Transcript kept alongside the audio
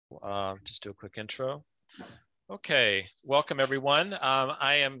Just do a quick intro. Okay, welcome everyone.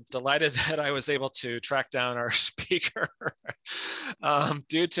 I am delighted that I was able to track down our speaker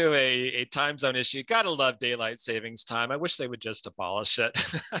due to a time zone issue. Gotta love daylight savings time. I wish they would just abolish it.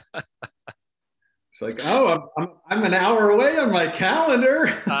 It's like, oh, I'm an hour away on my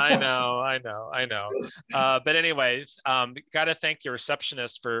calendar. I know. But anyway, got to thank your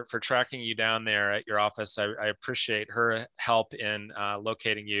receptionist for tracking you down there at your office. I appreciate her help in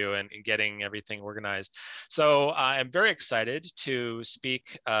locating you and getting everything organized. So I'm very excited to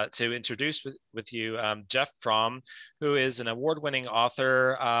speak, to introduce with you Jeff Fromm, who is an award-winning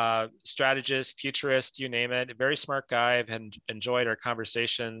author, strategist, futurist, you name it. A very smart guy. I've enjoyed our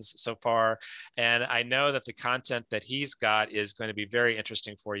conversations so far. And I know that the content that he's got is going to be very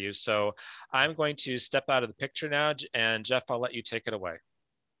interesting for you. So I'm going to step out of the picture now, and Jeff, I'll let you take it away.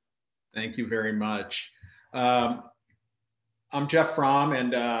 Thank you very much. I'm Jeff Fromm,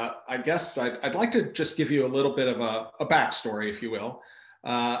 and I guess I'd like to just give you a little bit of a backstory, if you will.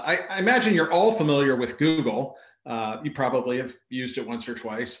 I imagine you're all familiar with Google. You probably have used it once or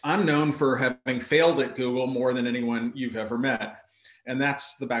twice. I'm known for having failed at Google more than anyone you've ever met. And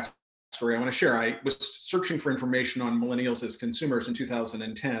that's the backstory I want to share. I was searching for information on millennials as consumers in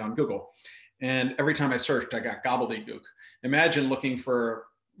 2010 on Google. And every time I searched, I got gobbledygook. Imagine looking for,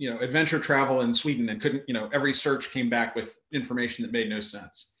 adventure travel in Sweden and couldn't, every search came back with information that made no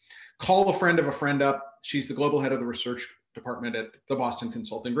sense. Call a friend of a friend up. She's the global head of the research department at the Boston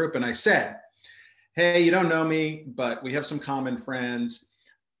Consulting Group. And I said, hey, you don't know me, but we have some common friends.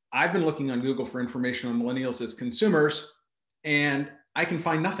 I've been looking on Google for information on millennials as consumers, and I can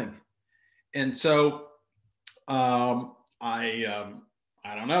find nothing. And so I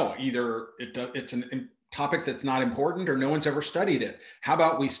don't know, either it's a topic that's not important or no one's ever studied it. How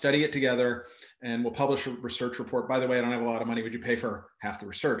about we study it together and we'll publish a research report. By the way, I don't have a lot of money. Would you pay for half the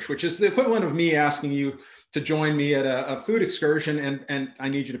research? Which is the equivalent of me asking you to join me at a food excursion and I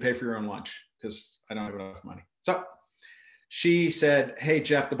need you to pay for your own lunch because I don't have enough money. So she said, hey,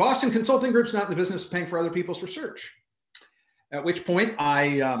 Jeff, the Boston Consulting Group's not in the business of paying for other people's research. At which point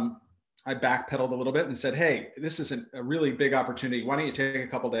I backpedaled a little bit and said, hey, this is a really big opportunity. Why don't you take a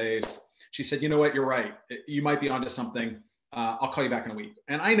couple of days? She said, you know what, you're right. You might be onto something. I'll call you back in a week.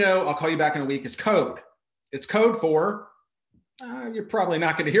 And I know I'll call you back in a week is code. It's code for, you're probably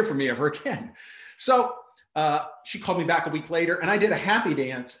not going to hear from me ever again. So she called me back a week later and I did a happy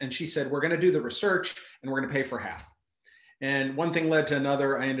dance. And she said, we're going to do the research and we're going to pay for half. And one thing led to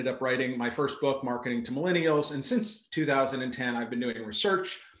another. I ended up writing my first book, Marketing to Millennials. And since 2010, I've been doing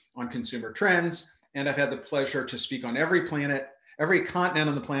research on consumer trends. And I've had the pleasure to speak on every planet, every continent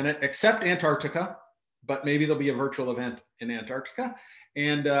on the planet, except Antarctica, but maybe there'll be a virtual event in Antarctica.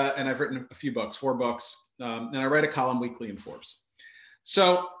 And I've written a few books, 4 books, and I write a column weekly in Forbes.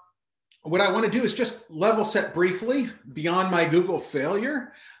 So what I want to do is just level set briefly beyond my Google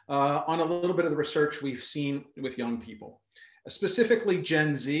failure on a little bit of the research we've seen with young people, specifically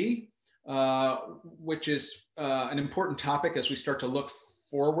Gen Z, which is an important topic as we start to look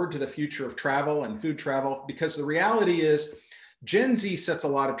forward to the future of travel and food travel, because the reality is Gen Z sets a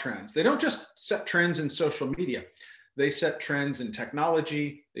lot of trends. They don't just set trends in social media. They set trends in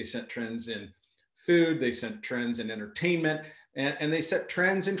technology. They set trends in food. They set trends in entertainment, and they set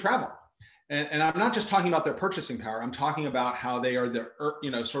trends in travel. And I'm not just talking about their purchasing power. I'm talking about how they are the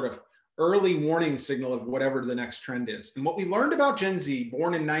sort of early warning signal of whatever the next trend is. And what we learned about Gen Z,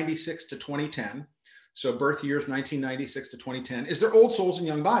 born in 96 to 2010, so birth years 1996 to 2010, is they're old souls and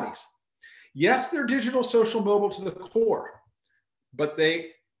young bodies. Yes, they're digital, social, mobile to the core, but they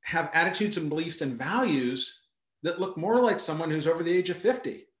have attitudes and beliefs and values that look more like someone who's over the age of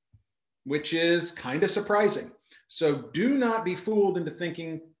 50, which is kind of surprising. So do not be fooled into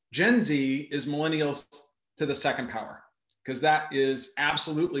thinking Gen Z is millennials to the second power, because that is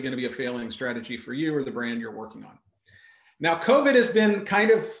absolutely going to be a failing strategy for you or the brand you're working on. Now, COVID has been kind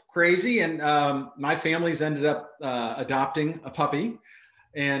of crazy, and my family's ended up adopting a puppy,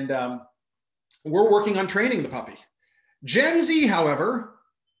 and we're working on training the puppy. Gen Z, however,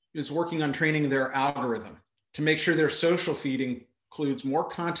 is working on training their algorithm to make sure their social feed includes more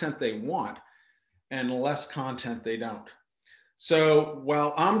content they want and less content they don't. So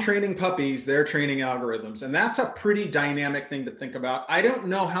while I'm training puppies, they're training algorithms, and that's a pretty dynamic thing to think about. I don't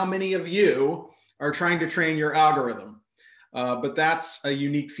know how many of you are trying to train your algorithm. But that's a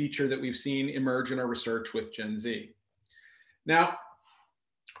unique feature that we've seen emerge in our research with Gen Z. Now,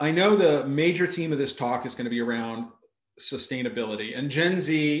 I know the major theme of this talk is going to be around sustainability, and Gen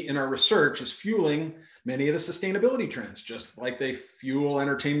Z in our research is fueling many of the sustainability trends, just like they fuel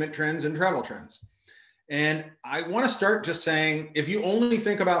entertainment trends and travel trends. And I want to start just saying, if you only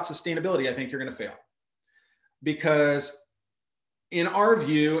think about sustainability, I think you're going to fail. Because in our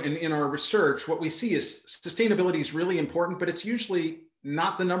view and in our research, what we see is sustainability is really important, but it's usually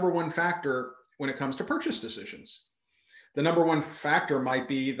not the number one factor when it comes to purchase decisions. The number one factor might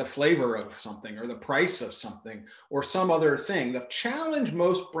be the flavor of something or the price of something or some other thing. The challenge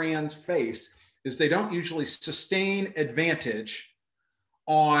most brands face is they don't usually sustain advantage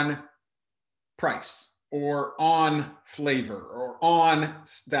on price or on flavor or on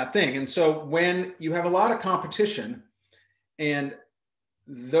that thing. And so when you have a lot of competition and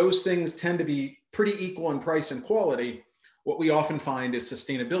those things tend to be pretty equal in price and quality, what we often find is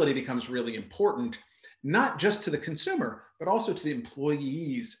sustainability becomes really important, not just to the consumer, but also to the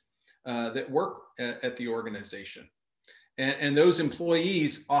employees that work at the organization. And those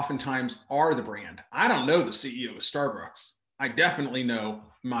employees oftentimes are the brand. I don't know the CEO of Starbucks. I definitely know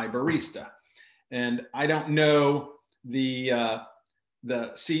my barista. And I don't know the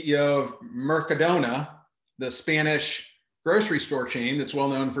CEO of Mercadona, the Spanish grocery store chain that's well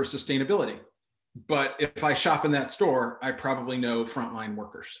known for sustainability. But if I shop in that store, I probably know frontline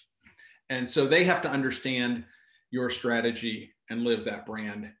workers. And so they have to understand your strategy and live that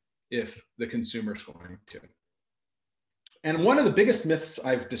brand if the consumer is going to. And one of the biggest myths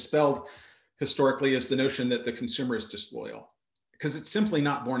I've dispelled historically is the notion that the consumer is disloyal, because it's simply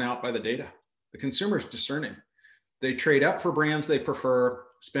not borne out by the data. The consumer is discerning. They trade up for brands they prefer,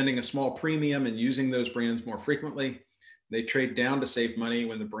 spending a small premium and using those brands more frequently. They trade down to save money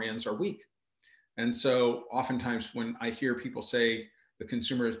when the brands are weak. And so oftentimes when I hear people say the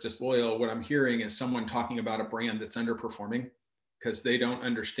consumer is disloyal, what I'm hearing is someone talking about a brand that's underperforming because they don't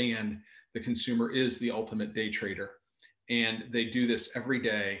understand the consumer is the ultimate day trader. And they do this every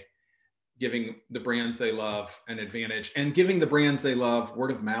day, giving the brands they love an advantage and giving the brands they love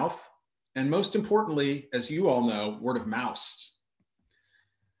word of mouth. And most importantly, as you all know, word of mouse.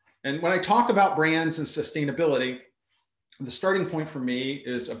 And when I talk about brands and sustainability, the starting point for me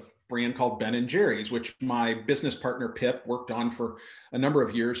is a brand called Ben & Jerry's, which my business partner, Pip, worked on for a number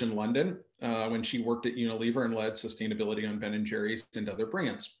of years in London when she worked at Unilever and led sustainability on Ben & Jerry's and other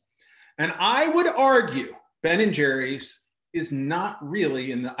brands. And I would argue Ben & Jerry's is not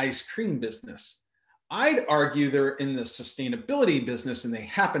really in the ice cream business. I'd argue they're in the sustainability business and they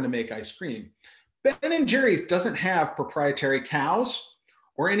happen to make ice cream. Ben & Jerry's doesn't have proprietary cows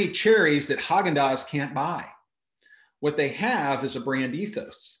or any cherries that Haagen-Dazs can't buy. What they have is a brand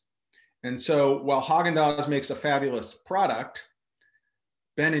ethos. And so while Haagen-Dazs makes a fabulous product,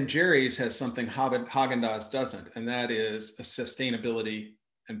 Ben & Jerry's has something Haagen-Dazs doesn't, and that is a sustainability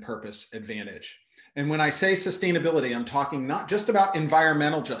and purpose advantage. And when I say sustainability, I'm talking not just about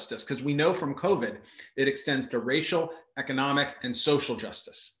environmental justice, because we know from COVID, it extends to racial, economic, and social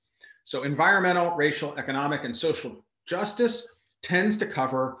justice. So environmental, racial, economic, and social justice tends to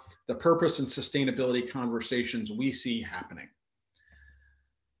cover the purpose and sustainability conversations we see happening.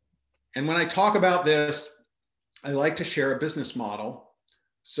 And when I talk about this, I like to share a business model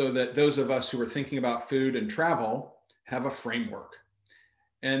so that those of us who are thinking about food and travel have a framework.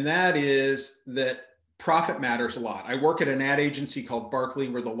 And that is that profit matters a lot. I work at an ad agency called Barkley.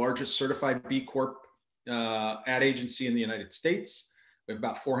 We're the largest certified B Corp ad agency in the United States. We have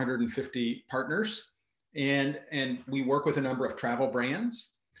about 450 partners, and we work with a number of travel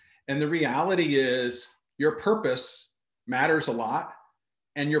brands. And the reality is your purpose matters a lot,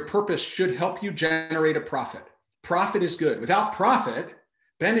 and your purpose should help you generate a profit. Profit is good. Without profit,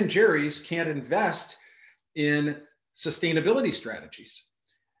 Ben & Jerry's can't invest in sustainability strategies.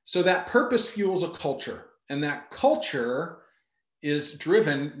 So that purpose fuels a culture, and that culture is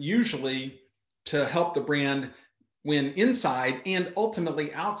driven usually to help the brand win inside and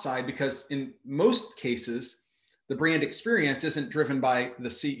ultimately outside, because in most cases, the brand experience isn't driven by the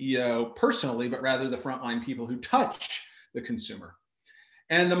CEO personally, but rather the frontline people who touch the consumer.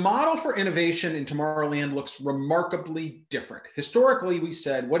 And the model for innovation in Tomorrowland looks remarkably different. Historically, we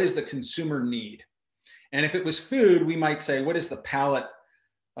said, what does the consumer need? And if it was food, we might say, what is the palate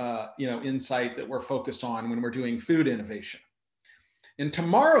insight that we're focused on when we're doing food innovation? In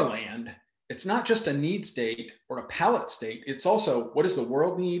Tomorrowland, it's not just a need state or a palate state. It's also, what does the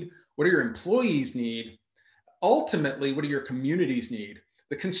world need? What do your employees need? Ultimately, what do your communities need?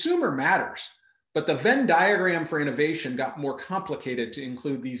 The consumer matters, but the Venn diagram for innovation got more complicated to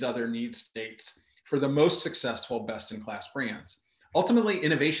include these other need states for the most successful best-in-class brands. Ultimately,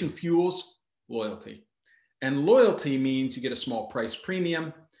 innovation fuels loyalty. And loyalty means you get a small price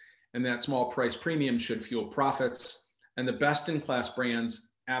premium, and that small price premium should fuel profits. And the best-in-class brands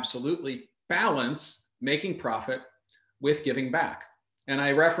absolutely balance making profit with giving back. And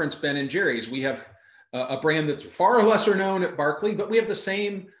I reference Ben & Jerry's. We have a brand that's far lesser known at Barclay, but we have the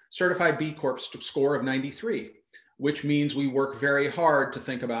same certified B Corp score of 93, which means we work very hard to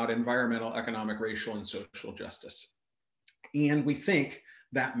think about environmental, economic, racial, and social justice. And we think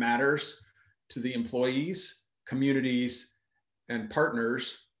that matters to the employees, communities, and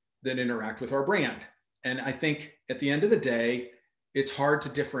partners that interact with our brand. And I think at the end of the day, it's hard to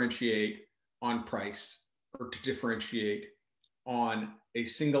differentiate on price or to differentiate on a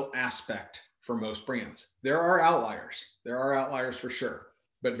single aspect for most brands. There are outliers for sure,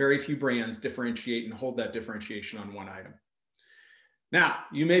 but very few brands differentiate and hold that differentiation on one item. Now,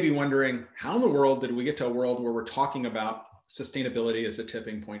 you may be wondering, how in the world did we get to a world where we're talking about sustainability as a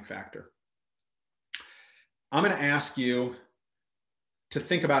tipping point factor? I'm going to ask you to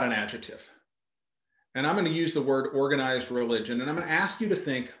think about an adjective. And I'm going to use the word organized religion. And I'm going to ask you to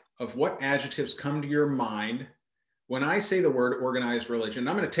think of what adjectives come to your mind when I say the word organized religion.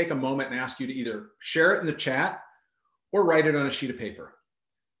 I'm going to take a moment and ask you to either share it in the chat or write it on a sheet of paper.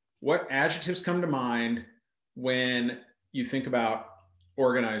 What adjectives come to mind when you think about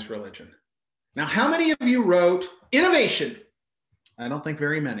organized religion? Now, how many of you wrote innovation? I don't think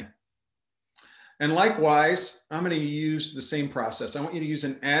very many. And likewise, I'm going to use the same process. I want you to use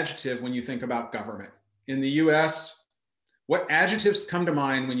an adjective when you think about government. In the US, what adjectives come to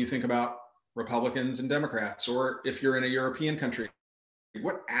mind when you think about Republicans and Democrats? Or if you're in a European country,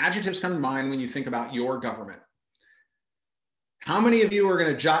 what adjectives come to mind when you think about your government? How many of you are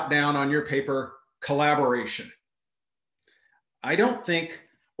going to jot down on your paper collaboration? I don't think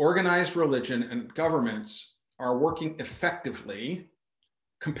organized religion and governments are working effectively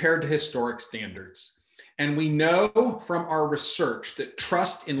compared to historic standards. And we know from our research that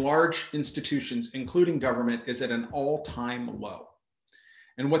trust in large institutions, including government, is at an all-time low.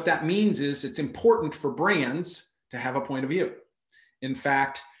 And what that means is it's important for brands to have a point of view. In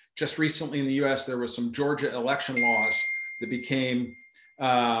fact, just recently in the US, there was some Georgia election laws that became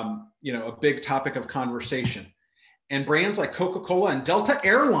a big topic of conversation. And brands like Coca-Cola and Delta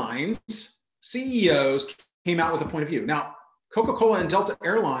Airlines CEOs came out with a point of view. Now, Coca-Cola and Delta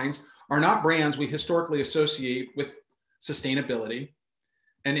Airlines are not brands we historically associate with sustainability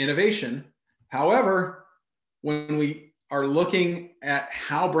and innovation. However, when we are looking at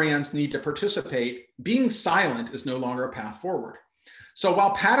how brands need to participate, being silent is no longer a path forward. So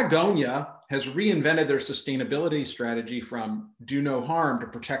while Patagonia has reinvented their sustainability strategy from do no harm to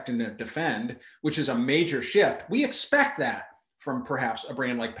protect and defend, which is a major shift, we expect that from perhaps a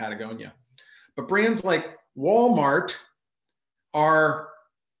brand like Patagonia. But brands like Walmart are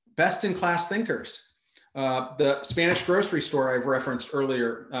best-in-class thinkers. The Spanish grocery store I've referenced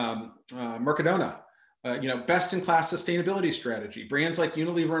earlier, Mercadona, best-in-class sustainability strategy. Brands like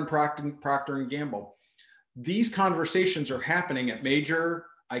Unilever and Procter & Gamble. These conversations are happening at major,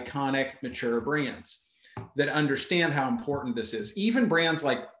 iconic, mature brands that understand how important this is. Even brands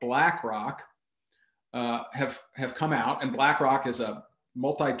like BlackRock have come out, and BlackRock is a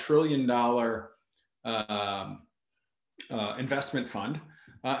multi-trillion-dollar investment fund,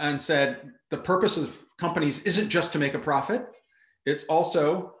 and said the purpose of companies isn't just to make a profit, it's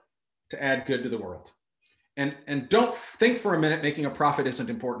also to add good to the world. And don't think for a minute making a profit isn't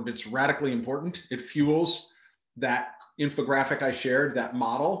important. It's radically important. It fuels that infographic I shared, that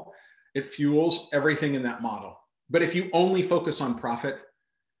model. It fuels everything in that model. But if you only focus on profit,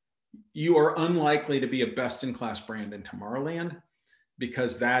 you are unlikely to be a best-in-class brand in Tomorrowland,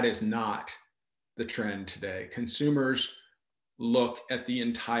 because that is not the trend today. Consumers look at the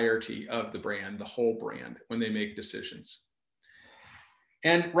entirety of the brand, the whole brand, when they make decisions.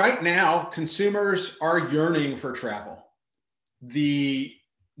 And right now, consumers are yearning for travel. The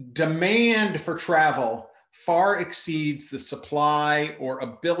demand for travel far exceeds the supply or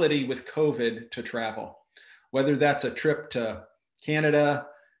ability with COVID to travel. Whether that's a trip to Canada,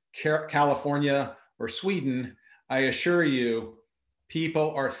 California, or Sweden, I assure you,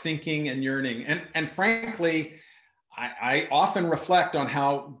 people are thinking and yearning. And frankly, I often reflect on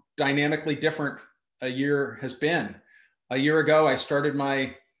how dynamically different a year has been. A year ago, I started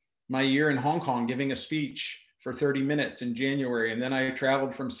my year in Hong Kong giving a speech for 30 minutes in January. And then I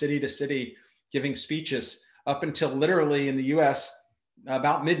traveled from city to city giving speeches up until literally in the US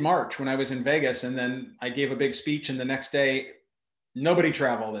about mid-March when I was in Vegas. And then I gave a big speech, and the next day, nobody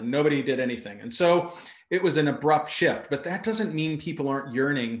traveled and nobody did anything. And so it was an abrupt shift, but that doesn't mean people aren't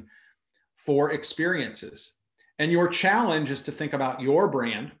yearning for experiences. And your challenge is to think about your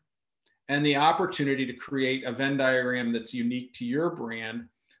brand and the opportunity to create a Venn diagram that's unique to your brand,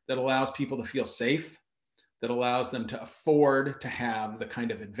 that allows people to feel safe, that allows them to afford to have the kind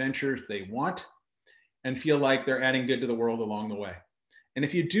of adventures they want and feel like they're adding good to the world along the way. And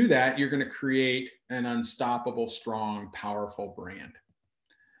if you do that, you're going to create an unstoppable, strong, powerful brand.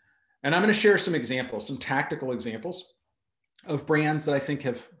 And I'm going to share some examples, some tactical examples of brands that I think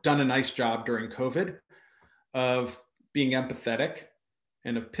have done a nice job during COVID of being empathetic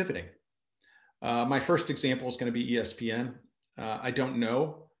and of pivoting. My first example is going to be ESPN. I don't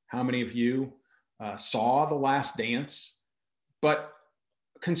know how many of you saw The Last Dance, but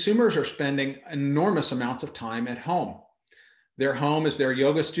consumers are spending enormous amounts of time at home. Their home is their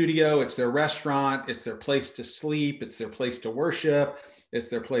yoga studio, it's their restaurant, it's their place to sleep, it's their place to worship, it's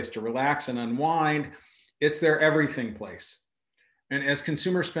their place to relax and unwind, it's their everything place. And as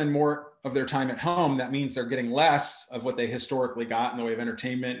consumers spend more of their time at home, that means they're getting less of what they historically got in the way of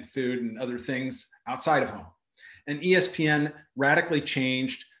entertainment and food and other things outside of home. And ESPN radically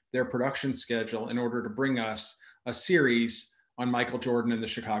changed their production schedule in order to bring us a series on Michael Jordan and the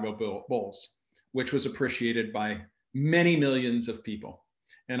Chicago Bulls, which was appreciated by many millions of people.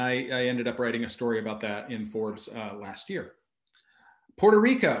 And I ended up writing a story about that in Forbes last year. Puerto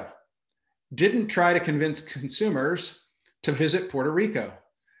Rico didn't try to convince consumers to visit Puerto Rico.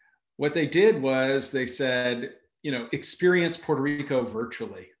 What they did was they said, experience Puerto Rico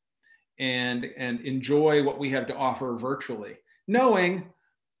virtually and enjoy what we have to offer virtually, knowing,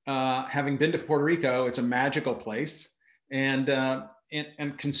 having been to Puerto Rico, it's a magical place, and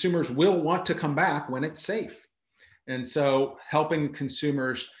consumers will want to come back when it's safe. And so helping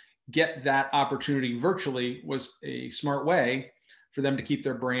consumers get that opportunity virtually was a smart way for them to keep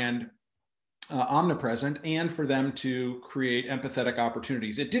their brand omnipresent and for them to create empathetic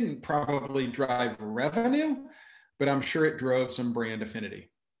opportunities. It didn't probably drive revenue, but I'm sure it drove some brand affinity.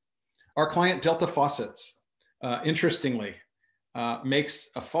 Our client Delta Faucets, interestingly, makes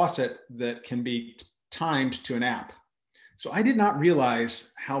a faucet that can be timed to an app. So I did not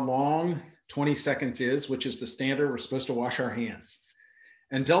realize how long 20 seconds is, which is the standard we're supposed to wash our hands.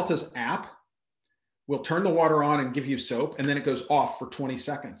 And Delta's app will turn the water on and give you soap, and then it goes off for 20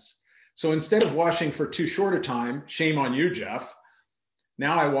 seconds. So instead of washing for too short a time, shame on you, Jeff,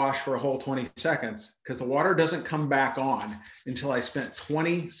 now I wash for a whole 20 seconds because the water doesn't come back on until I spent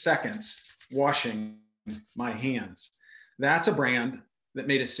 20 seconds washing my hands. That's a brand that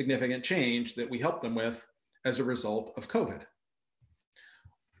made a significant change that we helped them with as a result of COVID.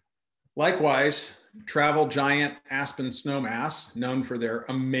 Likewise, travel giant Aspen Snowmass, known for their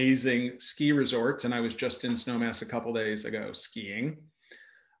amazing ski resorts, and I was just in Snowmass a couple days ago skiing,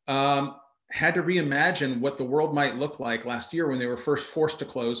 had to reimagine what the world might look like last year when they were first forced to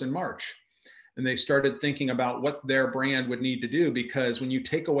close in March. And they started thinking about what their brand would need to do, because when you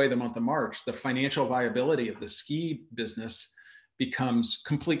take away the month of March, the financial viability of the ski business becomes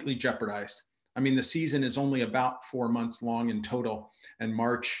completely jeopardized. I mean, the season is only about 4 months long in total, and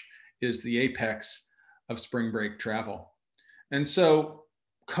March is the apex of spring break travel. And so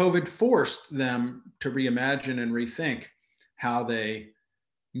COVID forced them to reimagine and rethink how they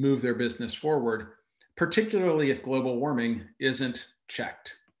move their business forward, particularly if global warming isn't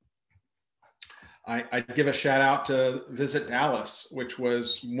checked. I give a shout out to Visit Dallas, which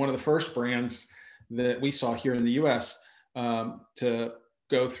was one of the first brands that we saw here in the US to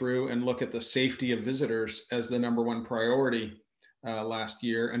go through and look at the safety of visitors as the #1 priority last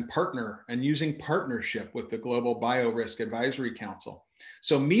year, and partner and using partnership with the Global Biorisk Advisory Council.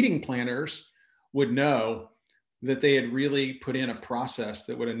 So meeting planners would know that they had really put in a process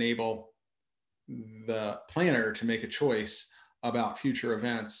that would enable the planner to make a choice about future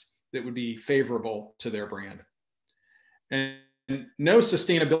events that would be favorable to their brand. And no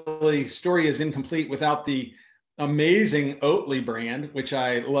sustainability story is incomplete without the amazing Oatly brand, which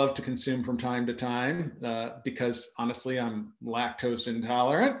I love to consume from time to time because honestly, I'm lactose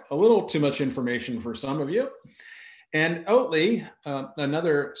intolerant. A little too much information for some of you. And Oatly,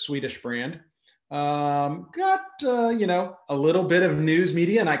 another Swedish brand, got a little bit of news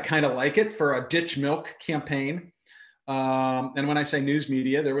media, and I kind of like it for a ditch milk campaign. And when I say news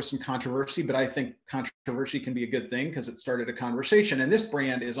media, there was some controversy, but I think controversy can be a good thing because it started a conversation. And this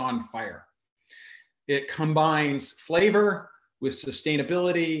brand is on fire. It combines flavor with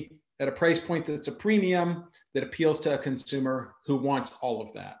sustainability at a price point that's a premium that appeals to a consumer who wants all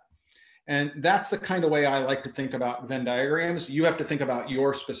of that. And that's the kind of way I like to think about Venn diagrams. You have to think about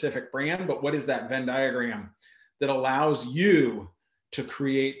your specific brand, but what is that Venn diagram that allows you to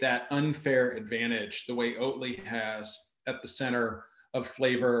create that unfair advantage the way Oatly has at the center of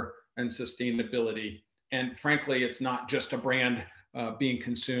flavor and sustainability? And frankly, it's not just a brand being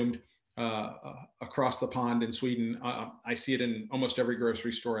consumed across the pond in Sweden. I see it in almost every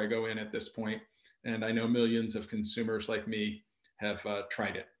grocery store I go in at this point, and I know millions of consumers like me have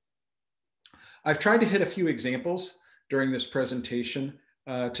tried it. I've tried to hit a few examples during this presentation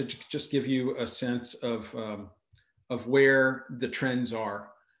to just give you a sense of where the trends are.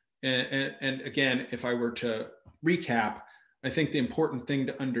 And again, if I were to recap, I think the important thing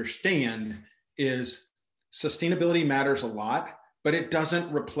to understand is sustainability matters a lot, but it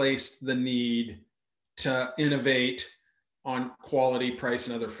doesn't replace the need to innovate on quality, price,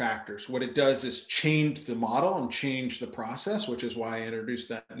 and other factors. What it does is change the model and change the process, which is why I introduced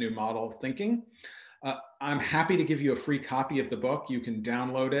that new model of thinking. I'm happy to give you a free copy of the book. You can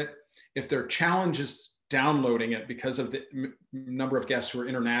download it. If there are challenges downloading it because of the number of guests who are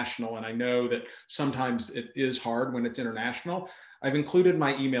international, and I know that sometimes it is hard when it's international, I've included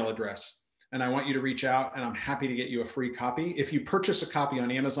my email address and I want you to reach out, and I'm happy to get you a free copy. If you purchase a copy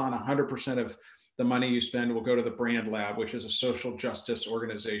on Amazon, 100% of the money you spend will go to the Brand Lab, which is a social justice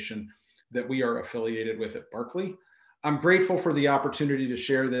organization that we are affiliated with at Berkeley. I'm grateful for the opportunity to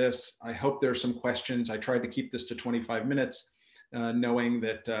share this. I hope there's some questions. I tried to keep this to 25 minutes, knowing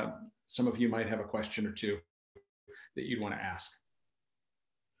that some of you might have a question or two that you'd want to ask.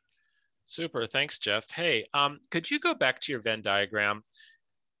 Super, thanks, Jeff. Hey, could you go back to your Venn diagram?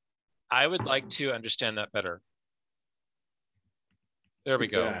 I would like to understand that better. There we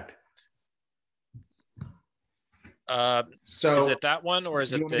go. So is it that one, or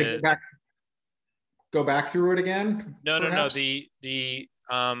is it the? Go back through it again? No, perhaps? No. The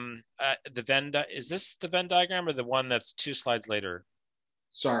Venn. Is this the Venn diagram or the one that's 2 slides later?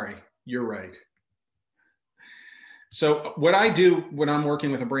 Sorry, you're right. So what I do when I'm working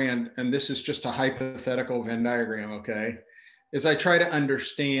with a brand, and this is just a hypothetical Venn diagram, okay, is I try to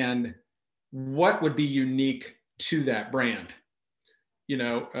understand what would be unique to that brand, you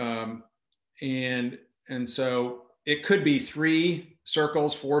know, and so it could be 3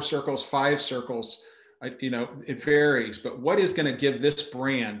 circles, 4 circles, 5 circles. You know, it varies, but what is going to give this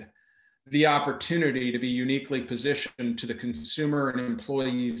brand the opportunity to be uniquely positioned to the consumer and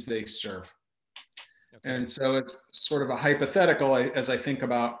employees they serve? Okay. And so it's sort of a hypothetical as I think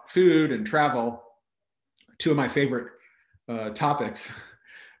about food and travel, 2 of my favorite topics.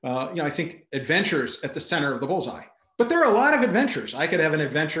 You know, I think adventure's at the center of the bullseye, but there are a lot of adventures. I could have an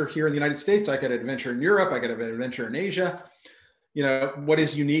adventure here in the United States. I could have an adventure in Europe. I could have an adventure in Asia. You know, what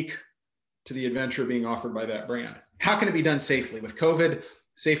is unique to the adventure being offered by that brand? How can it be done safely? With COVID,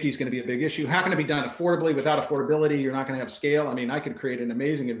 safety is going to be a big issue. How can it be done affordably? Without affordability, you're not going to have scale. I mean, I could create an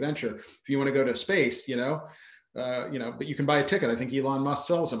amazing adventure if you want to go to space, you know, but you can buy a ticket. I think Elon Musk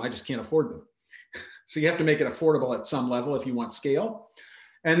sells them. I just can't afford them. So you have to make it affordable at some level if you want scale.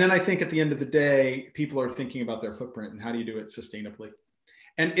 And then I think at the end of the day, people are thinking about their footprint and how do you do it sustainably?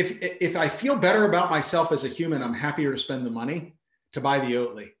 And if I feel better about myself as a human, I'm happier to spend the money to buy the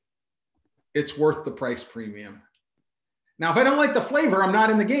Oatly. It's worth the price premium. Now, if I don't like the flavor, I'm not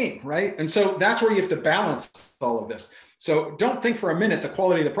in the game, right? And so that's where you have to balance all of this. So don't think for a minute the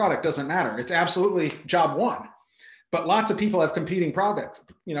quality of the product doesn't matter. It's absolutely job one. But lots of people have competing products.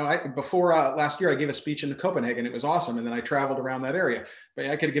 You know, before last year, I gave a speech in Copenhagen. It was awesome. And then I traveled around that area. But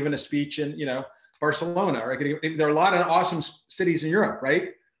I could have given a speech in, you know, Barcelona, or there are a lot of awesome cities in Europe,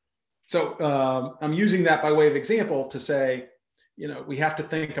 right? So I'm using that by way of example to say, you know, we have to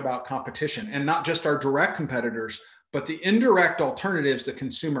think about competition and not just our direct competitors, but the indirect alternatives the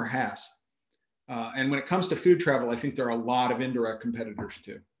consumer has. And when it comes to food travel, I think there are a lot of indirect competitors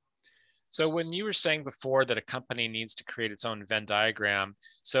too. So when you were saying before that a company needs to create its own Venn diagram,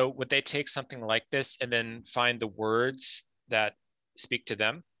 so would they take something like this and then find the words that speak to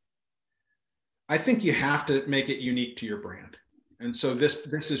them? I think you have to make it unique to your brand. And so this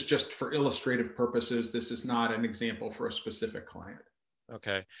is just for illustrative purposes. This is not an example for a specific client.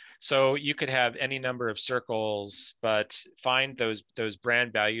 Okay, so you could have any number of circles, but find those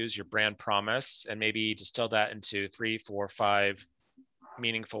brand values, your brand promise, and maybe distill that into 3, 4, 5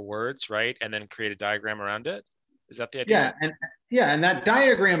 meaningful words, right? And then create a diagram around it. Is that the idea? And that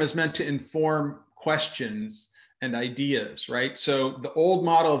diagram is meant to inform questions and ideas, right? So the old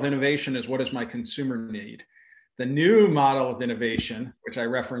model of innovation is, what does my consumer need? The new model of innovation, which I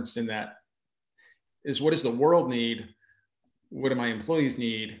referenced in that, is what does the world need? What do my employees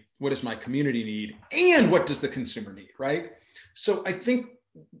need? What does my community need? And what does the consumer need, right? So I think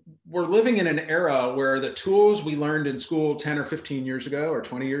we're living in an era where the tools we learned in school 10 or 15 years ago, or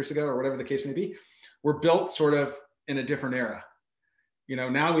 20 years ago, or whatever the case may be, were built sort of in a different era. You know,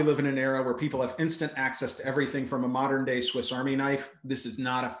 now we live in an era where people have instant access to everything from a modern day Swiss Army knife. This is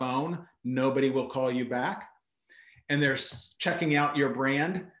not a phone. Nobody will call you back. And they're checking out your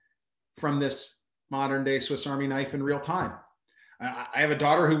brand from this modern day Swiss Army knife in real time. I have a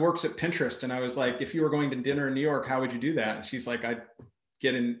daughter who works at Pinterest, and I was like, if you were going to dinner in New York, how would you do that? And she's like, I'd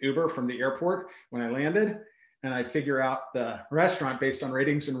get an Uber from the airport when I landed, and I'd figure out the restaurant based on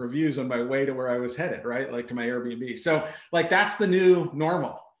ratings and reviews on my way to where I was headed, right? Like to my Airbnb. So like that's the new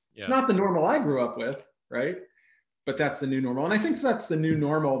normal. Yeah. It's not the normal I grew up with, right? But that's the new normal. And I think that's the new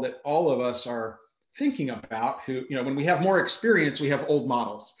normal that all of us are thinking about, who, you know, when we have more experience, we have old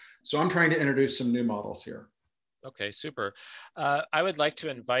models. So I'm trying to introduce some new models here. Okay, super. I would like to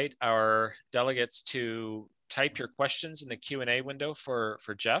invite our delegates to type your questions in the Q&A window for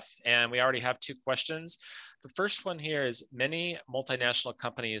Jeff. And we already have 2 questions. The first one here is, many multinational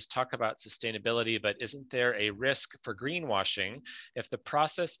companies talk about sustainability, but isn't there a risk for greenwashing if the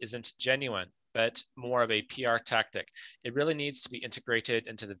process isn't genuine, but more of a PR tactic? It really needs to be integrated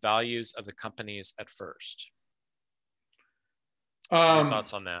into the values of the companies at first. Your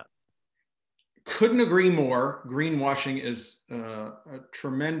thoughts on that? Couldn't agree more. Greenwashing is a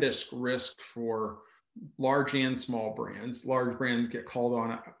tremendous risk for large and small brands. Large brands get called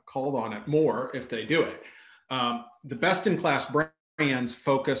on it more if they do it. The best-in-class brands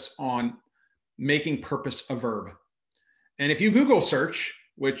focus on making purpose a verb. And if you Google search,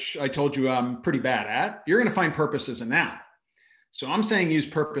 which I told you I'm pretty bad at, you're going to find purpose as a noun. So I'm saying use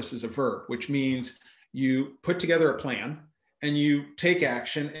purpose as a verb, which means you put together a plan and you take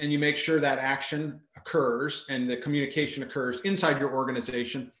action and you make sure that action occurs and the communication occurs inside your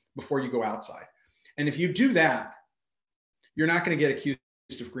organization before you go outside. And if you do that, you're not going to get accused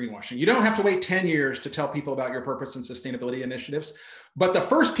of greenwashing. You don't have to wait 10 years to tell people about your purpose and sustainability initiatives. But the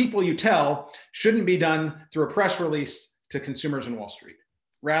first people you tell shouldn't be done through a press release to consumers in Wall Street.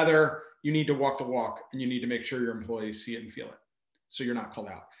 Rather, you need to walk the walk and you need to make sure your employees see it and feel it, so you're not called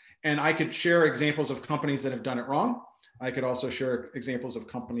out. And I could share examples of companies that have done it wrong. I could also share examples of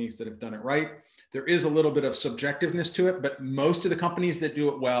companies that have done it right. There is a little bit of subjectiveness to it, but most of the companies that do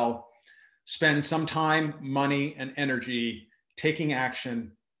it well spend some time, money, and energy taking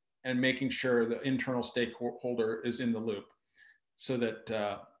action and making sure the internal stakeholder is in the loop, so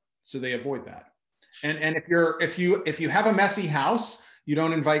that so they avoid that. And if you have a messy house, you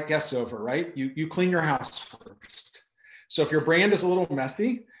don't invite guests over, right? You clean your house first. So if your brand is a little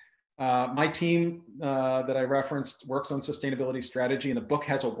messy, my team that I referenced works on sustainability strategy, and the book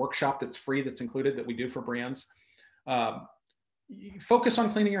has a workshop that's free that's included that we do for brands. Focus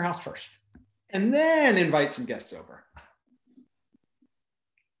on cleaning your house first, and then invite some guests over.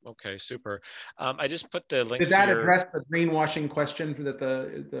 Okay, super. I just put the link. Did that address the greenwashing question that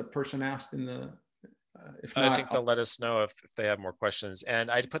the person asked in the? If not, I think they'll let us know if they have more questions. And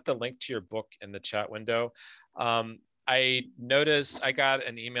I put the link to your book in the chat window. I noticed I got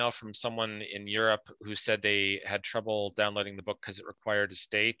an email from someone in Europe who said they had trouble downloading the book because it required a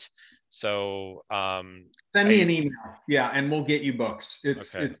state. So send me an email, yeah, and we'll get you books.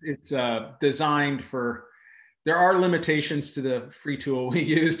 It's designed for. There are limitations to the free tool we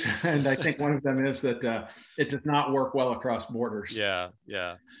used, and I think one of them is that it does not work well across borders. Yeah,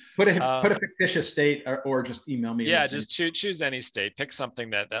 yeah. Put a fictitious state, or just email me. Yeah, just choose any state. Pick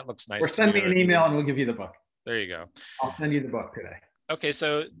something that looks nice. Or send me an email, and we'll give you the book. There you go. I'll send you the book today. Okay,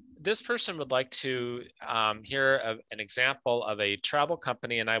 so this person would like to hear an example of a travel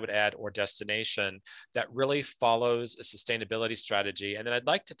company, and I would add or destination, that really follows a sustainability strategy. And then I'd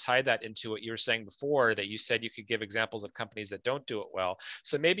like to tie that into what you were saying before, that you said you could give examples of companies that don't do it well.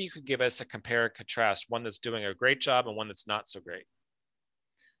 So maybe you could give us a compare and contrast, one that's doing a great job and one that's not so great.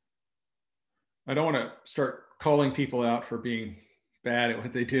 I don't want to start calling people out for being bad at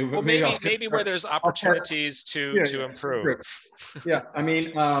what they do, but well, maybe where there's opportunities to improve. Yeah, I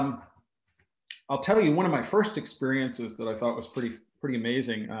mean, I'll tell you, one of my first experiences that I thought was pretty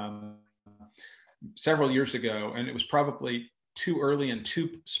amazing several years ago, and it was probably too early and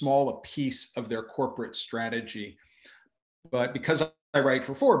too small a piece of their corporate strategy. But because I write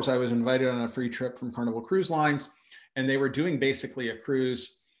for Forbes, I was invited on a free trip from Carnival Cruise Lines, and they were doing basically a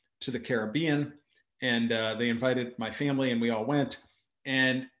cruise to the Caribbean, and they invited my family, and we all went.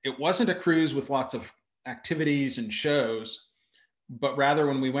 And it wasn't a cruise with lots of activities and shows, but rather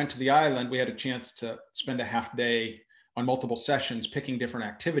when we went to the island, we had a chance to spend a half day on multiple sessions picking different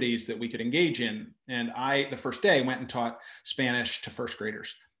activities that we could engage in. And the first day, went and taught Spanish to first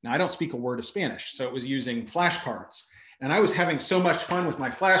graders. Now, I don't speak a word of Spanish, so it was using flashcards. And I was having so much fun with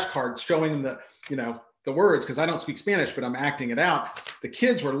my flashcards, showing them the words, because I don't speak Spanish, but I'm acting it out. The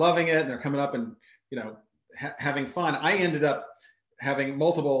kids were loving it, and they're coming up and having fun. I ended up having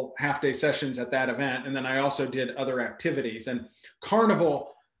multiple half-day sessions at that event. And then I also did other activities. And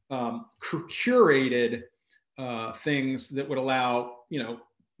Carnival curated things that would allow,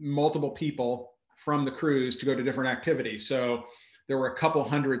 multiple people from the cruise to go to different activities. So there were a couple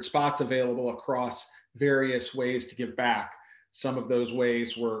hundred spots available across various ways to give back. Some of those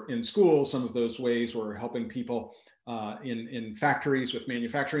ways were in schools. Some of those ways were helping people in factories with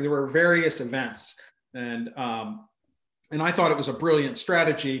manufacturing. There were various events, and I thought it was a brilliant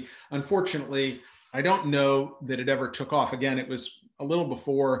strategy. Unfortunately, I don't know that it ever took off. Again, it was a little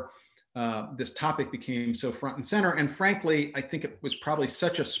before this topic became so front and center. And frankly, I think it was probably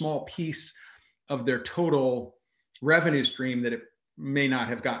such a small piece of their total revenue stream that it may not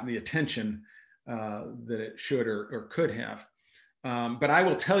have gotten the attention that it should or could have. But I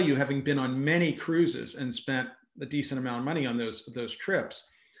will tell you, having been on many cruises and spent a decent amount of money on those trips,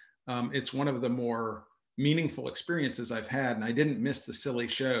 it's one of the more meaningful experiences I've had. And I didn't miss the silly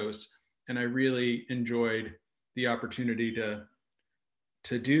shows. And I really enjoyed the opportunity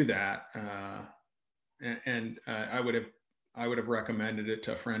to do that. I would have recommended it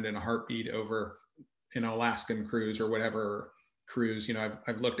to a friend in a heartbeat over an Alaskan cruise or whatever cruise. You know,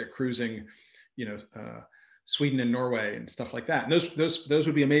 I've looked at cruising, you know, Sweden and Norway and stuff like that. And those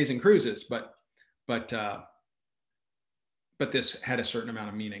would be amazing cruises, but this had a certain amount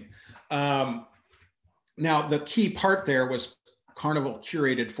of meaning. Now the key part there was Carnival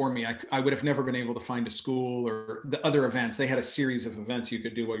curated for me. I would have never been able to find a school or the other events. They had a series of events you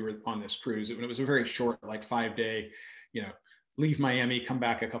could do while you were on this cruise. It was a very short, like 5-day, you know, leave Miami, come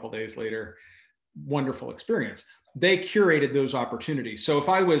back a couple days later. Wonderful experience. They curated those opportunities. So if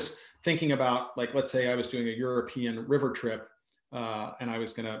I was thinking about, like, let's say I was doing a European river trip and I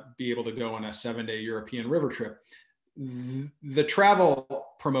was going to be able to go on a 7-day European river trip, the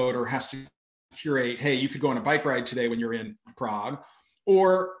travel promoter has to curate, hey, you could go on a bike ride today when you're in Prague,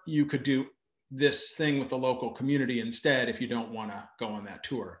 or you could do this thing with the local community instead if you don't want to go on that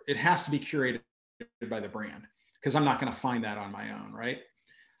tour. It has to be curated by the brand because I'm not going to find that on my own, right?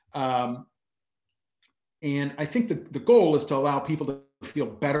 And I think the goal is to allow people to feel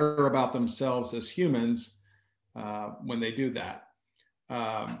better about themselves as humans when they do that.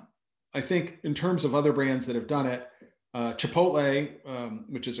 I think in terms of other brands that have done it, Chipotle,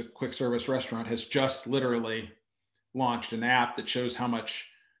 which is a quick service restaurant, has just literally launched an app that shows how much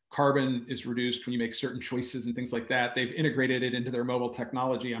carbon is reduced when you make certain choices and things like that. They've integrated it into their mobile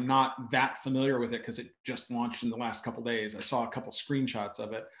technology. I'm not that familiar with it because it just launched in the last couple of days. I saw a couple screenshots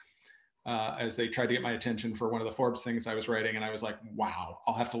of it as they tried to get my attention for one of the Forbes things I was writing. And I was like, wow,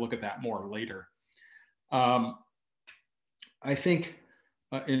 I'll have to look at that more later. I think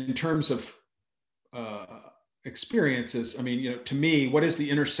in terms of experiences, I mean, you know, to me, what is the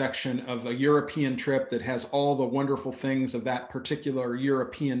intersection of a European trip that has all the wonderful things of that particular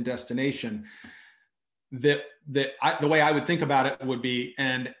European destination the way I would think about it would be,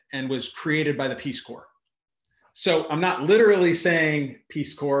 and was created by the Peace Corps. So I'm not literally saying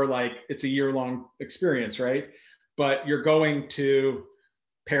Peace Corps like it's a year-long experience, right? But you're going to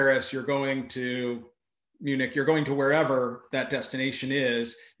Paris, you're going to Munich, you're going to wherever that destination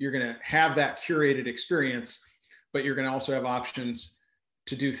is, you're going to have that curated experience, but you're going to also have options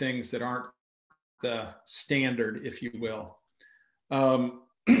to do things that aren't the standard, if you will.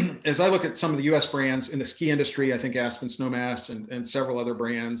 As I look at some of the US brands in the ski industry, I think Aspen Snowmass and several other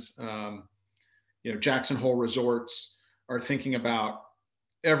brands, you know, Jackson Hole Resorts are thinking about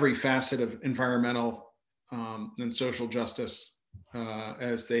every facet of environmental and social justice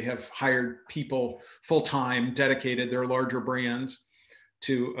as they have hired people full-time, dedicated, their larger brands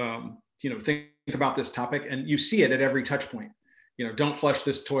to, you know, think about this topic. And you see it at every touch point. You know, don't flush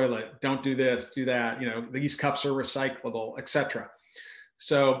this toilet, don't do this, do that, you know, these cups are recyclable, etc.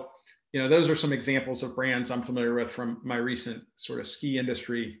 So, you know, those are some examples of brands I'm familiar with from my recent sort of ski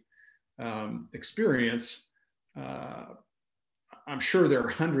industry experience. I'm sure there are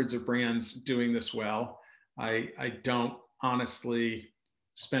hundreds of brands doing this well. I don't honestly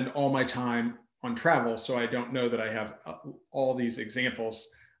spend all my time on travel, so I don't know that I have all these examples,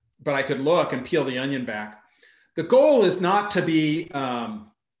 but I could look and peel the onion back. The goal is not to be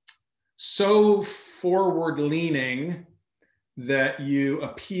so forward-leaning that you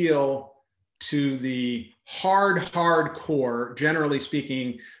appeal to the hardcore, generally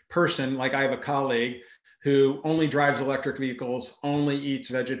speaking, person. Like I have a colleague who only drives electric vehicles, only eats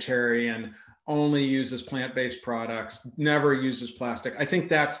vegetarian, only uses plant-based products, never uses plastic. I think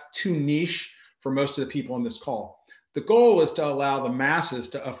that's too niche for most of the people on this call. The goal is to allow the masses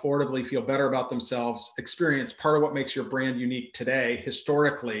to affordably feel better about themselves, experience part of what makes your brand unique today,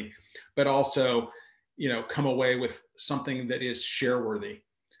 historically, but also, you know, come away with something that is share-worthy.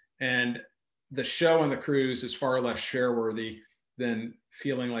 And the show on the cruise is far less share-worthy than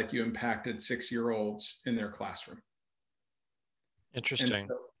feeling like you impacted 6-year-olds in their classroom. Interesting.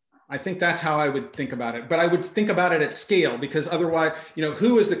 So I think that's how I would think about it. But I would think about it at scale, because otherwise, you know,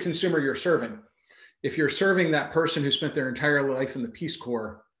 who is the consumer you're serving? If you're serving that person who spent their entire life in the Peace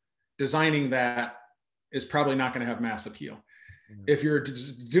Corps, designing that is probably not going to have mass appeal. If you're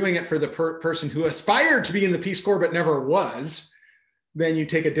doing it for the person who aspired to be in the Peace Corps but never was, then you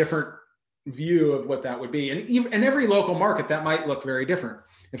take a different view of what that would be. And even in every local market, that might look very different.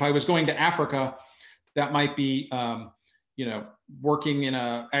 If I was going to Africa, that might be, working in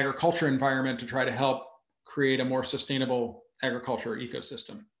an agriculture environment to try to help create a more sustainable agriculture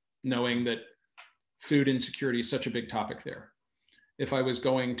ecosystem, knowing that food insecurity is such a big topic there. If I was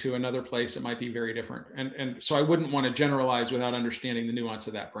going to another place, it might be very different. And so I wouldn't want to generalize without understanding the nuance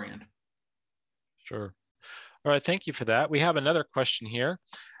of that brand. Sure. All right, thank you for that. We have another question here.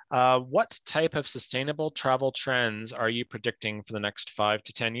 What type of sustainable travel trends are you predicting for the next 5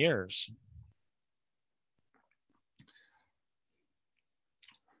 to 10 years?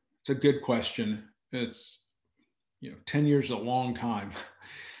 It's a good question. It's, 10 years is a long time.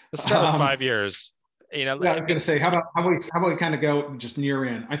 Let's start with 5 years. Yeah, I was going to say, how about we kind of go just near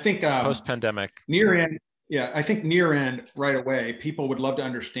in? I think post-pandemic. Near in, yeah, I think near in right away, people would love to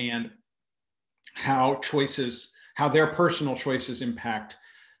understand how their personal choices impact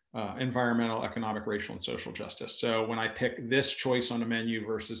environmental, economic, racial, and social justice. So when I pick this choice on a menu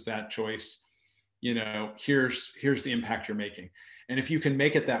versus that choice, here's the impact you're making. And if you can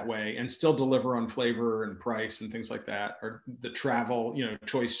make it that way and still deliver on flavor and price and things like that, or the travel,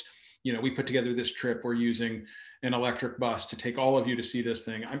 choice, we put together this trip, we're using an electric bus to take all of you to see this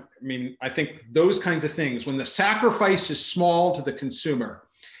thing. I think those kinds of things, when the sacrifice is small to the consumer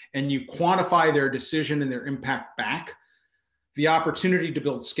and you quantify their decision and their impact back, the opportunity to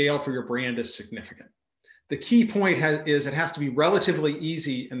build scale for your brand is significant. The key point is it has to be relatively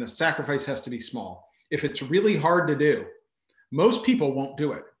easy and the sacrifice has to be small. If it's really hard to do, most people won't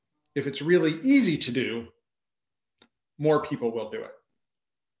do it. If it's really easy to do, more people will do it.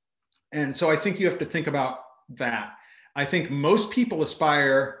 And so I think you have to think about that. I think most people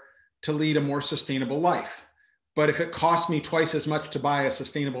aspire to lead a more sustainable life. But if it costs me twice as much to buy a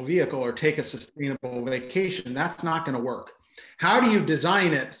sustainable vehicle or take a sustainable vacation, that's not going to work. How do you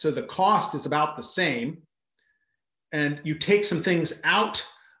design it so the cost is about the same and you take some things out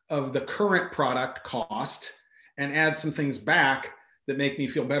of the current product cost and add some things back that make me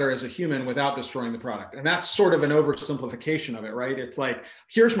feel better as a human without destroying the product? And that's sort of an oversimplification of it, right? It's like,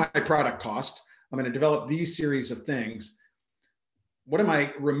 here's my product cost. I'm going to develop these series of things. What am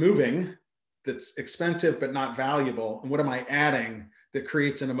I removing that's expensive but not valuable? And what am I adding that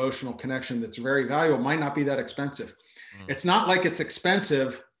creates an emotional connection that's very valuable? Might not be that expensive. It's not like it's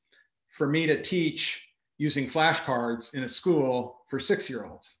expensive for me to teach using flashcards in a school for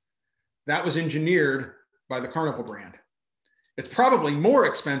 6-year-olds. That was engineered by the Carnival brand. It's probably more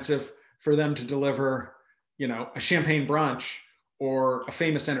expensive for them to deliver, a champagne brunch or a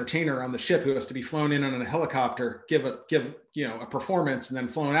famous entertainer on the ship who has to be flown in on a helicopter, give a performance and then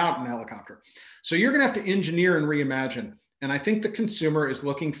flown out in a helicopter. So you're going to have to engineer and reimagine. And I think the consumer is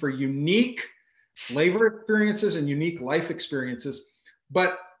looking for unique flavor experiences and unique life experiences,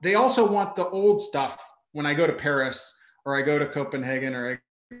 but they also want the old stuff. When I go to Paris or I go to Copenhagen or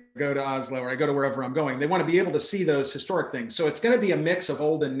I go to Oslo or I go to wherever I'm going, they want to be able to see those historic things. So it's going to be a mix of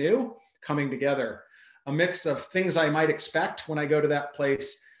old and new coming together, a mix of things I might expect when I go to that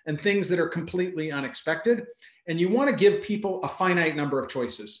place and things that are completely unexpected. And you want to give people a finite number of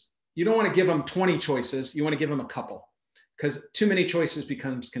choices. You don't want to give them 20 choices. You want to give them a couple, because too many choices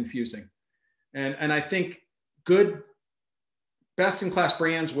becomes confusing. And I think good, best-in-class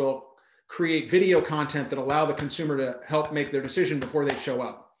brands will create video content that allow the consumer to help make their decision before they show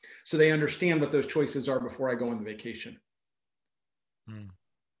up, so they understand what those choices are before I go on the vacation.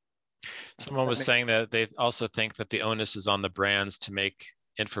 Someone was saying that they also think that the onus is on the brands to make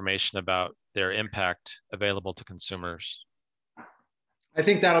information about their impact available to consumers. I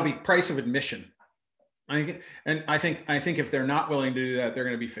think that'll be price of admission. I think if they're not willing to do that, they're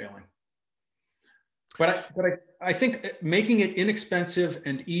going to be failing. But I think making it inexpensive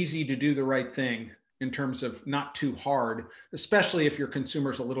and easy to do the right thing in terms of not too hard, especially if your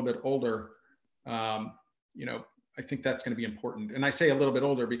consumer's a little bit older, I think that's going to be important. And I say a little bit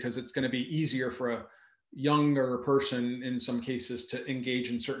older because it's going to be easier for a younger person in some cases to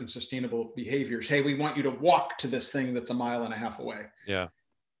engage in certain sustainable behaviors. Hey, we want you to walk to this thing that's 1.5 miles away. Yeah.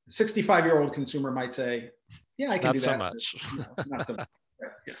 A 65-year-old consumer might say, yeah, I can not do so that. Much. Not so much.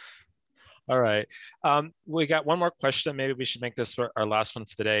 Yeah. All right. We got one more question. Maybe we should make this our last one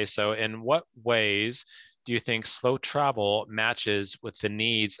for the day. So in what ways do you think slow travel matches with the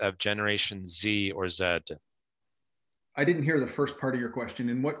needs of Generation Z or Z? I didn't hear the first part of your question.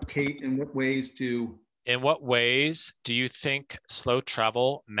 In what ways do you think slow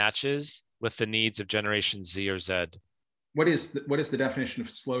travel matches with the needs of Generation Z or Z. What is the definition of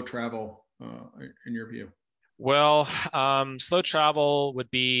slow travel in your view? Well, slow travel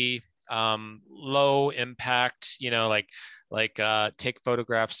would be low impact, like take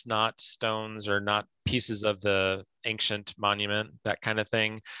photographs, not stones or not pieces of the ancient monument, that kind of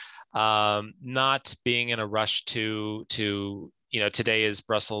thing. Not being in a rush to today is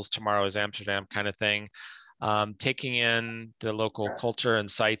Brussels, tomorrow is Amsterdam kind of thing. Taking in the local culture and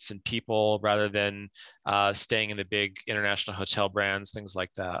sites and people rather than staying in the big international hotel brands, things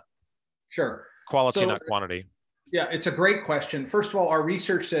like that. Sure. Quality, So, not quantity. yeah, it's a great question. First of all, our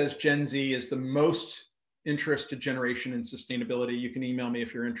research says Gen Z is the most interested generation in sustainability. You can email me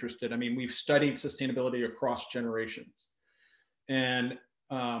if you're interested. I mean, we've studied sustainability across generations. And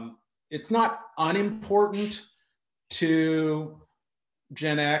it's not unimportant to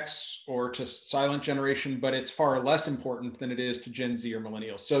Gen X or to silent generation, but it's far less important than it is to Gen Z or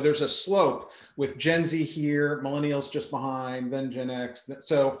millennials. So there's a slope with Gen Z here, millennials just behind, then Gen X.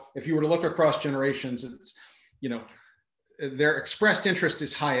 So if you were to look across generations, it's, their expressed interest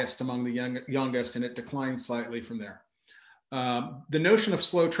is highest among the youngest, and it declines slightly from there. The notion of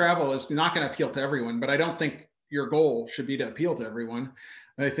slow travel is not going to appeal to everyone, but I don't think your goal should be to appeal to everyone.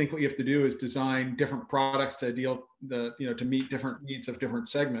 I think what you have to do is design different products to to meet different needs of different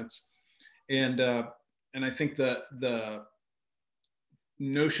segments. And I think the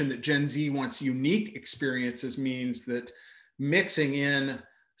notion that Gen Z wants unique experiences means that mixing in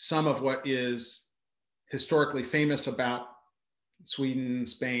some of what is historically famous about Sweden,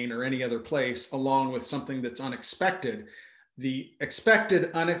 Spain, or any other place, along with something that's unexpected. The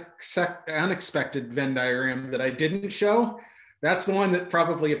expected, unexpected Venn diagram that I didn't show, that's the one that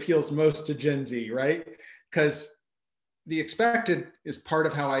probably appeals most to Gen Z, right? Because the expected is part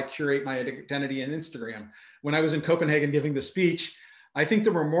of how I curate my identity in Instagram. When I was in Copenhagen giving the speech, I think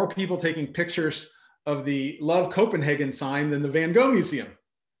there were more people taking pictures of the Love Copenhagen sign than the Van Gogh Museum,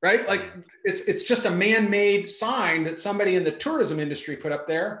 right? Like it's just a man-made sign that somebody in the tourism industry put up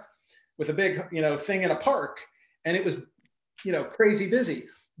there with a big, thing in a park. And it was, crazy busy,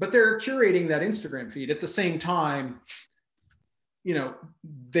 but they're curating that Instagram feed. At the same time,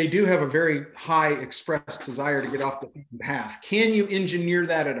 they do have a very high expressed desire to get off the beaten path. Can you engineer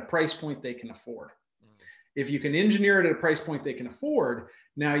that at a price point they can afford? If you can engineer it at a price point they can afford,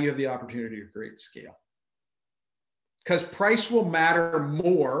 now you have the opportunity to create scale. Because price will matter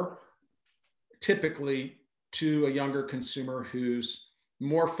more typically to a younger consumer who's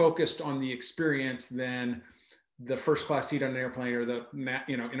more focused on the experience than the first class seat on an airplane or the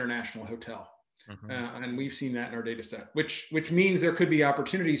international hotel. Mm-hmm. And we've seen that in our data set, which means there could be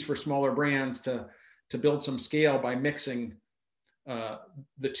opportunities for smaller brands to build some scale by mixing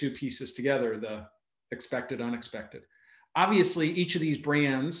the two pieces together, the expected, unexpected. Obviously, each of these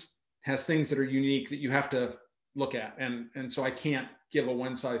brands has things that are unique that you have to look at. And so I can't give a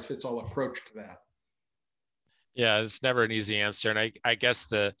one size fits all approach to that. Yeah, it's never an easy answer. And I guess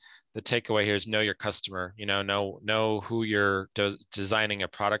the takeaway here is know your customer, know who you're designing a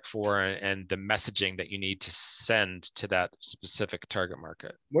product for and the messaging that you need to send to that specific target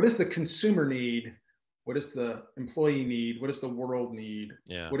market. What does the consumer need? What does the employee need? What does the world need?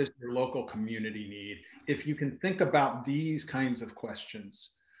 Yeah. What does your local community need? If you can think about these kinds of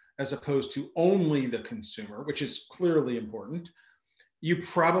questions, as opposed to only the consumer, which is clearly important, you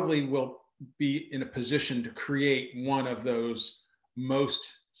probably will be in a position to create one of those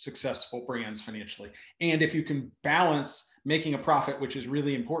most successful brands financially. And if you can balance making a profit, which is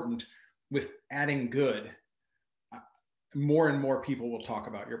really important, with adding good, more and more people will talk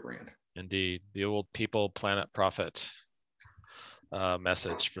about your brand. Indeed. The old people, planet, profit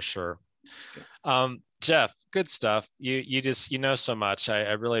message for sure. Jeff, good stuff. You just so much.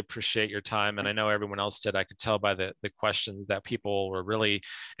 I really appreciate your time, and I know everyone else did. I could tell by the questions that people were really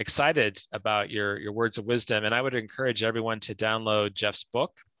excited about your words of wisdom. And I would encourage everyone to download Jeff's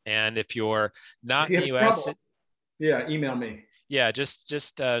book. And if you're not in the US, email me. Yeah, just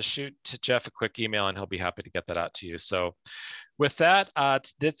shoot to Jeff a quick email, and he'll be happy to get that out to you. So with that,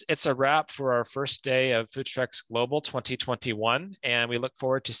 it's a wrap for our first day of FoodTreX Global 2021. And we look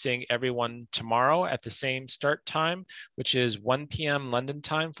forward to seeing everyone tomorrow at the same start time, which is 1 p.m. London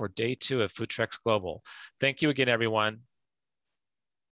time for day 2 of FoodTreX Global. Thank you again, everyone.